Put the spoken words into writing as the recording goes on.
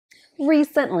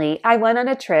Recently, I went on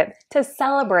a trip to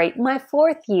celebrate my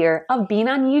 4th year of being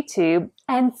on YouTube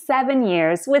and 7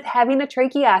 years with having a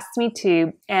tracheostomy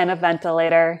tube and a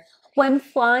ventilator. When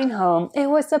flying home, it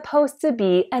was supposed to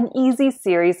be an easy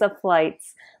series of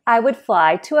flights. I would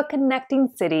fly to a connecting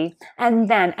city, and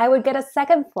then I would get a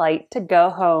second flight to go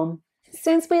home.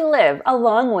 Since we live a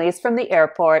long ways from the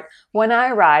airport, when I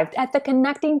arrived at the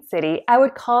connecting city, I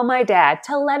would call my dad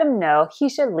to let him know he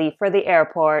should leave for the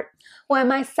airport. When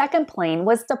my second plane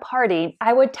was departing,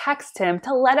 I would text him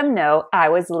to let him know I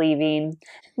was leaving.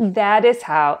 That is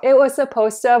how it was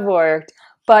supposed to have worked,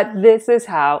 but this is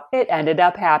how it ended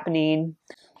up happening.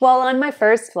 While on my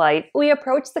first flight, we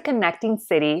approached the connecting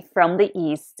city from the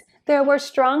east. There were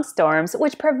strong storms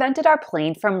which prevented our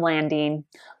plane from landing.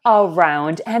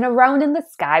 Around and around in the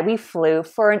sky we flew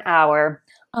for an hour.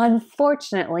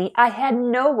 Unfortunately, I had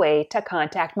no way to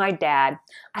contact my dad.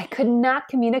 I could not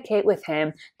communicate with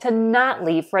him to not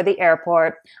leave for the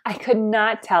airport. I could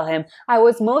not tell him I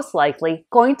was most likely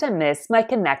going to miss my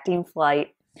connecting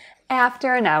flight.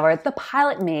 After an hour, the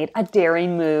pilot made a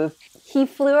daring move. He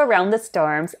flew around the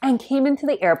storms and came into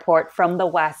the airport from the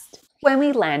west. When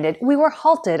we landed, we were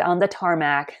halted on the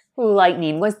tarmac.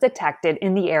 Lightning was detected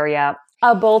in the area.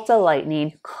 A bolt of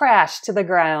lightning crashed to the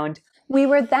ground. We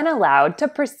were then allowed to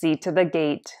proceed to the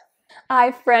gate.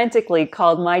 I frantically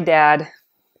called my dad.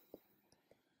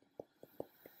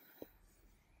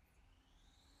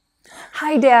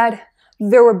 "Hi, Dad.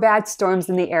 There were bad storms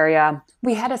in the area.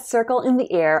 We had a circle in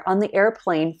the air on the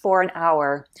airplane for an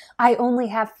hour. I only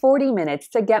have 40 minutes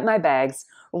to get my bags,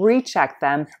 recheck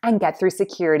them, and get through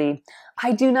security.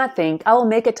 I do not think I will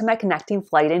make it to my connecting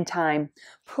flight in time.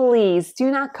 Please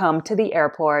do not come to the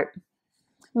airport."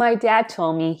 My dad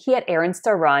told me he had errands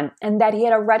to run and that he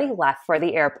had already left for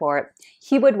the airport.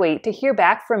 He would wait to hear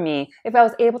back from me if I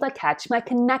was able to catch my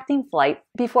connecting flight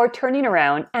before turning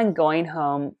around and going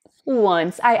home.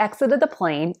 Once I exited the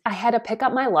plane, I had to pick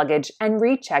up my luggage and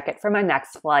recheck it for my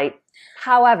next flight.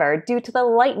 However, due to the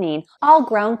lightning, all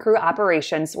ground crew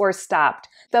operations were stopped.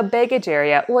 The baggage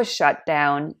area was shut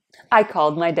down. I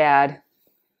called my dad.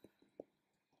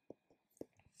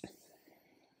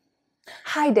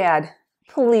 "Hi, Dad.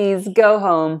 Please go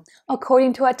home.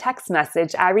 According to a text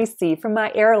message I received from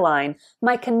my airline,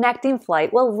 my connecting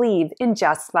flight will leave in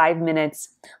just 5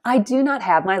 minutes. I do not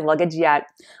have my luggage yet.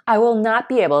 I will not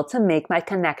be able to make my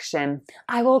connection.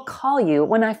 I will call you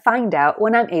when I find out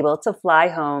when I'm able to fly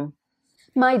home."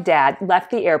 My dad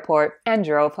left the airport and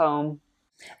drove home.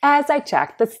 As I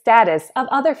checked the status of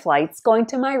other flights going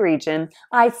to my region,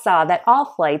 I saw that all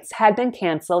flights had been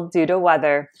canceled due to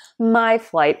weather. My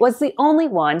flight was the only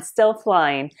one still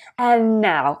flying, and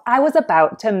now I was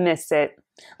about to miss it.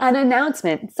 An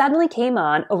announcement suddenly came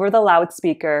on over the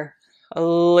loudspeaker.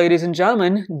 "Ladies and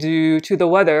gentlemen, due to the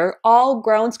weather, all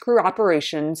grounds crew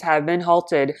operations have been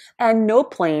halted, and no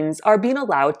planes are being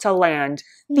allowed to land.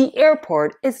 The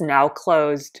airport is now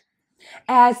closed."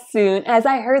 As soon as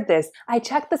I heard this, I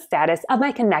checked the status of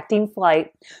my connecting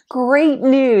flight. Great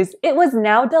news! It was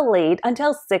now delayed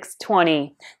until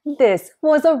 6:20. This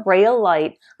was a ray of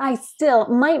light. I still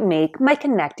might make my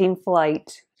connecting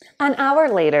flight. An hour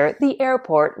later, the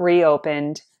airport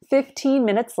reopened. 15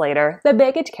 minutes later, the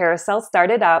baggage carousel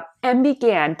started up and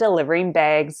began delivering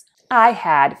bags. I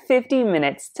had 50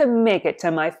 minutes to make it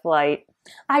to my flight.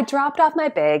 I dropped off my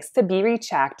bags to be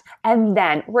rechecked and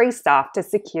then raced off to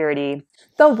security.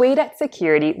 The wait at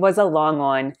security was a long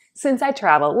one. Since I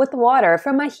travel with water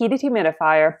from my heated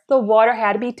humidifier, the water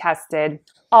had to be tested.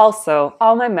 Also,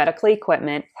 all my medical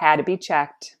equipment had to be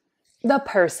checked. The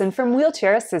person from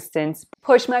wheelchair assistance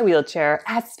pushed my wheelchair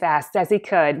as fast as he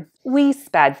could. We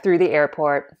sped through the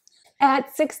airport.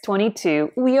 At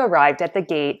 6:22, we arrived at the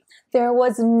gate. There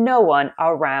was no one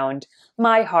around.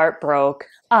 My heart broke.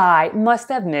 I must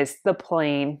have missed the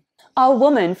plane. A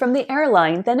woman from the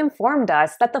airline then informed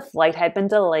us that the flight had been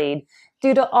delayed.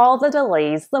 Due to all the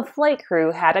delays, the flight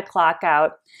crew had to clock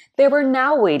out. They were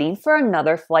now waiting for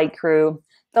another flight crew.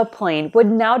 The plane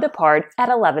would now depart at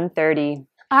 11:30.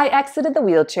 I exited the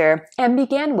wheelchair and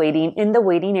began waiting in the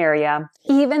waiting area.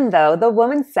 Even though the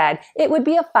woman said it would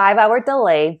be a 5-hour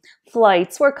delay,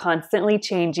 flights were constantly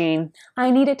changing. I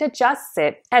needed to just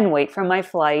sit and wait for my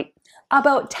flight.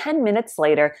 About 10 minutes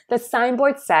later, the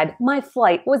signboard said my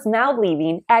flight was now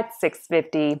leaving at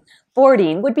 6:50.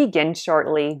 Boarding would begin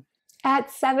shortly.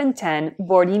 At 7:10,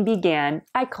 boarding began.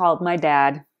 I called my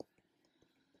dad.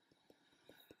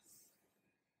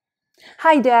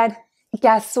 "Hi, Dad.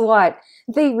 Guess what?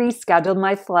 They rescheduled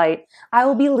my flight. I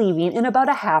will be leaving in about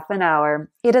a half an hour.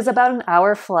 It is about an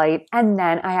hour flight, and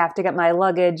then I have to get my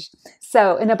luggage.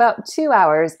 So in about 2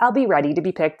 hours, I'll be ready to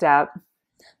be picked up."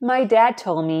 My dad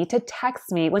told me to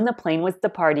text me when the plane was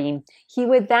departing. He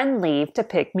would then leave to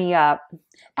pick me up.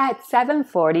 At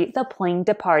 7:40, the plane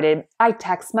departed. I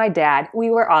text my dad we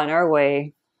were on our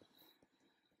way.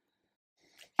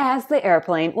 As the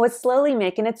airplane was slowly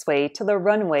making its way to the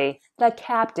runway, the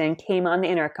captain came on the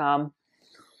intercom.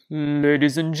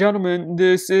 Ladies and gentlemen,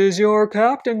 this is your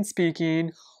captain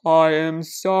speaking. I am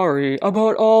sorry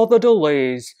about all the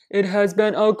delays. It has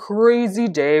been a crazy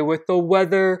day with the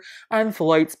weather and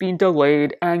flights being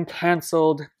delayed and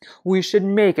cancelled. We should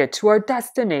make it to our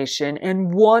destination in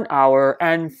 1 hour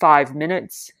and 5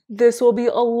 minutes. This will be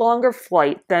a longer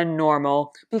flight than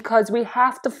normal because we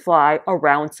have to fly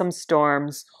around some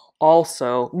storms.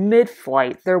 Also,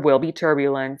 mid-flight there will be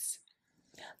turbulence.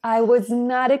 I was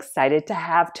not excited to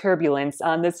have turbulence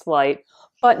on this flight,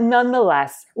 but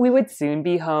nonetheless, we would soon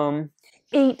be home.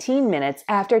 18 minutes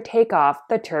after takeoff,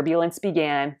 the turbulence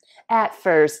began. At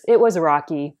first, it was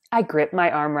rocky. I gripped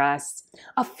my armrests.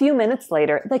 A few minutes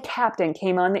later, the captain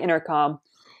came on the intercom.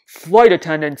 Flight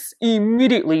attendants,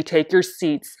 immediately take your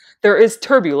seats. There is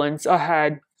turbulence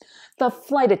ahead. The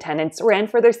flight attendants ran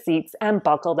for their seats and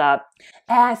buckled up.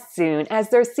 As soon as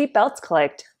their seatbelts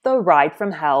clicked, the ride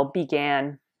from hell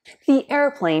began. The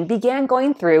airplane began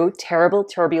going through terrible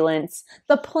turbulence.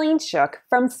 The plane shook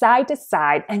from side to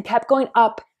side and kept going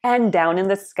up and down in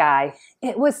the sky.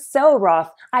 It was so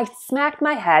rough, I smacked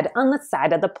my head on the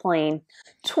side of the plane.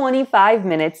 25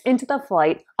 minutes into the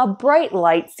flight, a bright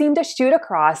light seemed to shoot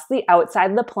across the outside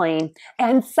of the plane,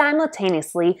 and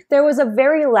simultaneously there was a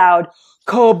very loud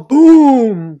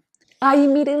kaboom! I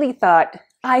immediately thought,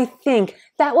 I think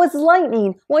that was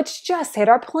lightning which just hit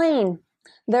our plane.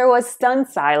 There was stunned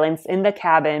silence in the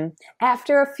cabin.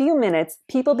 After a few minutes,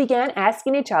 people began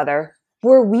asking each other,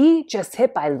 were we just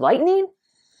hit by lightning?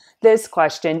 This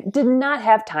question did not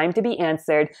have time to be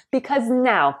answered because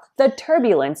now the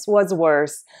turbulence was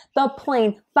worse. The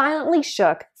plane violently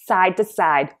shook side to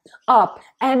side. Up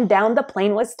and down the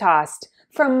plane was tossed.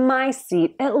 From my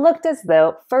seat, it looked as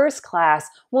though first class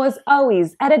was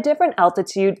always at a different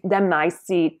altitude than my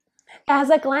seat.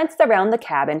 As I glanced around the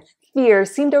cabin, fear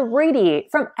seemed to radiate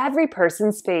from every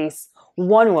person's face.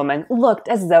 One woman looked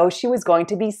as though she was going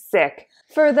to be sick.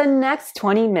 For the next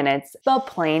 20 minutes, the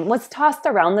plane was tossed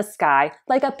around the sky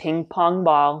like a ping pong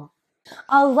ball.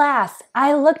 Alas,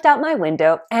 I looked out my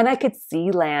window and I could see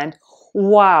land.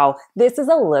 Wow, this is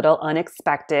a little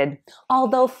unexpected.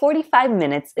 Although 45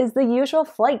 minutes is the usual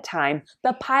flight time,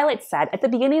 the pilot said at the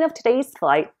beginning of today's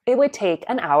flight it would take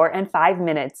 1 hour and 5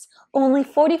 minutes. Only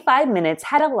 45 minutes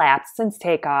had elapsed since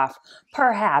takeoff.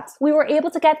 Perhaps we were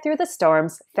able to get through the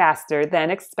storms faster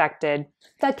than expected.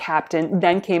 The captain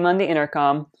then came on the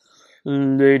intercom.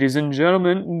 Ladies and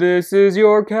gentlemen, this is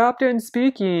your captain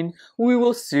speaking. We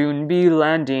will soon be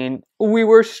landing. We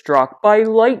were struck by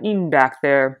lightning back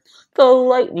there. The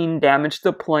lightning damaged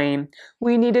the plane.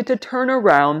 We needed to turn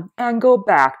around and go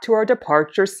back to our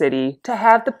departure city to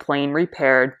have the plane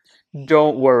repaired.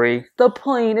 Don't worry, the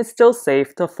plane is still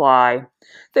safe to fly.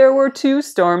 There were 2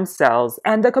 storm cells,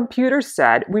 and the computer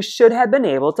said we should have been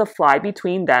able to fly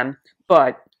between them,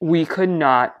 but we could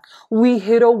not. We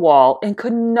hit a wall and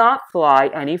could not fly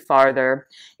any farther.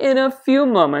 In a few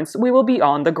moments, we will be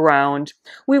on the ground.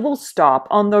 We will stop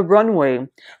on the runway,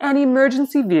 and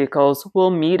emergency vehicles will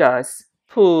meet us.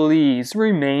 Please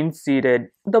remain seated.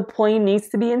 The plane needs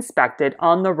to be inspected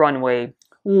on the runway.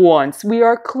 Once we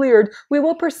are cleared, we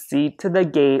will proceed to the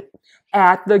gate.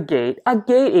 At the gate, a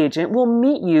gate agent will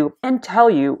meet you and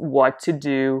tell you what to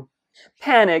do.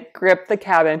 Panic gripped the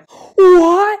cabin.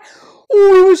 What?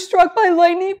 We were struck by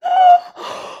lightning.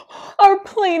 Our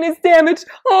plane is damaged.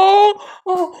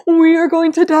 Oh, we are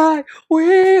going to die.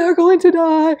 We are going to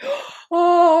die.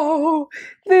 Oh,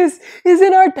 this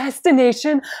isn't our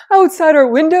destination. Outside our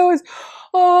windows.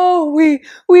 Oh, we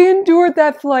endured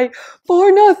that flight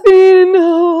for nothing.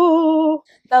 Oh.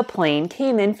 The plane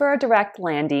came in for a direct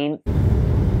landing.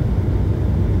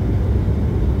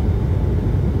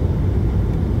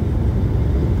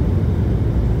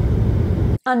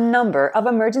 A number of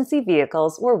emergency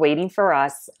vehicles were waiting for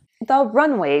us. The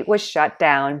runway was shut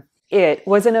down. It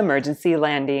was an emergency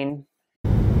landing.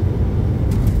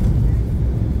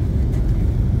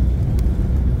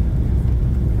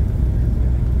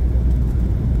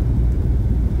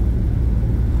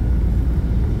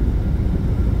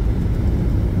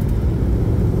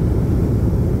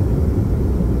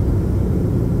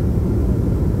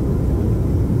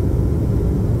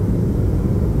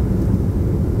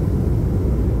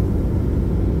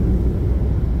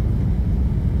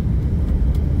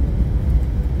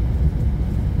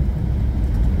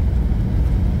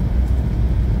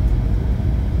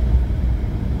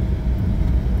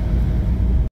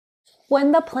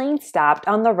 When the plane stopped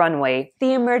on the runway,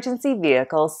 the emergency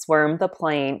vehicle swarmed the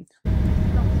plane.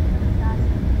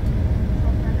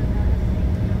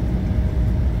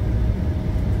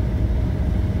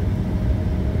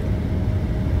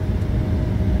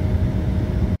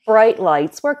 Bright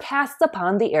lights were cast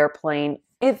upon the airplane.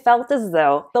 It felt as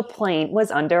though the plane was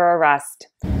under arrest.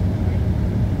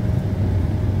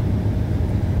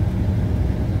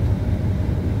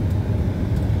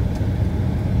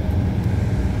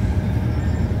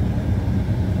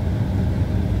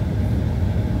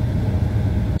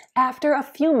 After a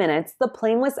few minutes, the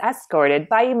plane was escorted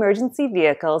by emergency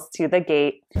vehicles to the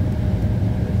gate.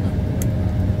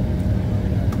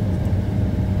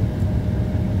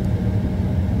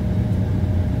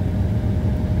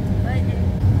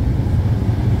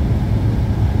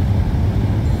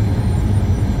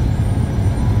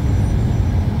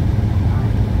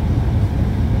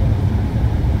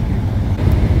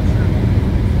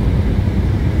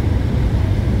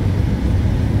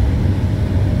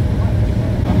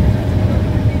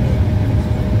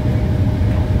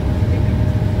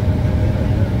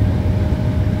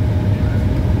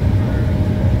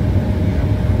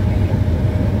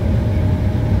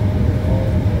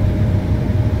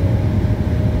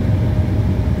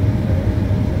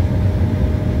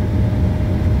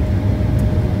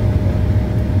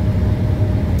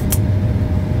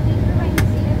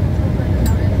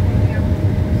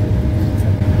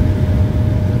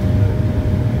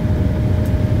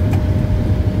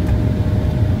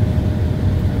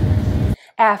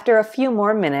 After a few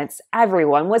more minutes,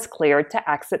 everyone was cleared to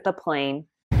exit the plane.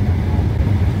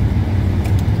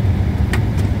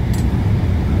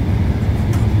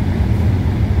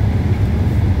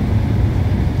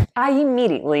 I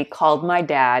immediately called my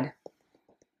dad.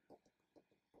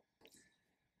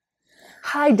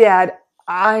 "Hi, Dad.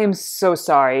 I am so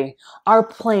sorry. Our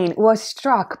plane was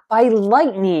struck by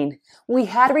lightning. We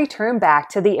had to return back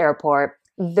to the airport.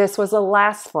 This was the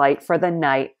last flight for the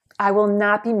night. I will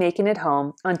not be making it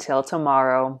home until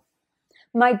tomorrow."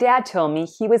 My dad told me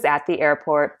he was at the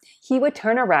airport. He would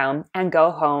turn around and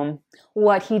go home.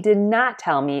 What he did not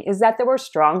tell me is that there were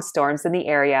strong storms in the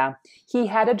area. He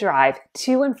had to drive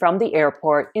to and from the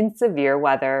airport in severe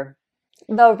weather.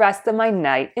 The rest of my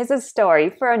night is a story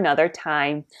for another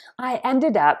time. I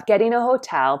ended up getting a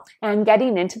hotel and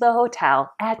getting into the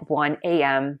hotel at 1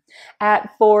 a.m.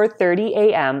 At 4:30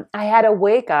 a.m., I had to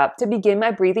wake up to begin my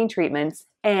breathing treatments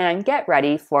and get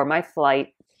ready for my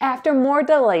flight. After more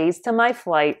delays to my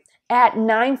flight, at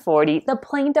 9:40, the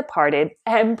plane departed,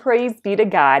 and praise be to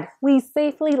God, we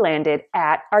safely landed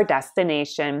at our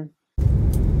destination.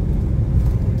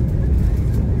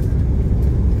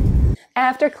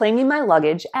 After claiming my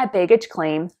luggage at baggage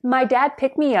claim, my dad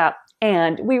picked me up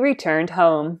and we returned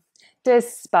home.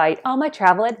 Despite all my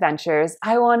travel adventures,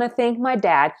 I want to thank my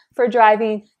dad for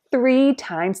driving 3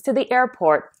 times to the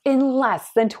airport in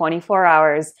less than 24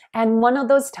 hours, and one of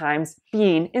those times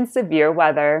being in severe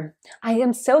weather. I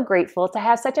am so grateful to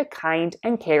have such a kind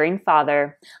and caring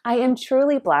father. I am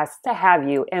truly blessed to have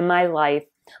you in my life.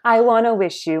 I want to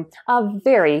wish you a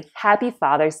very happy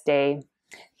Father's Day.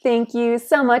 Thank you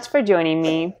so much for joining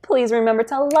me. Please remember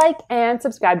to like and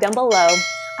subscribe down below.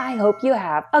 I hope you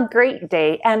have a great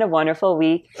day and a wonderful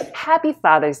week. Happy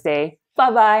Father's Day.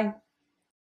 Bye-bye.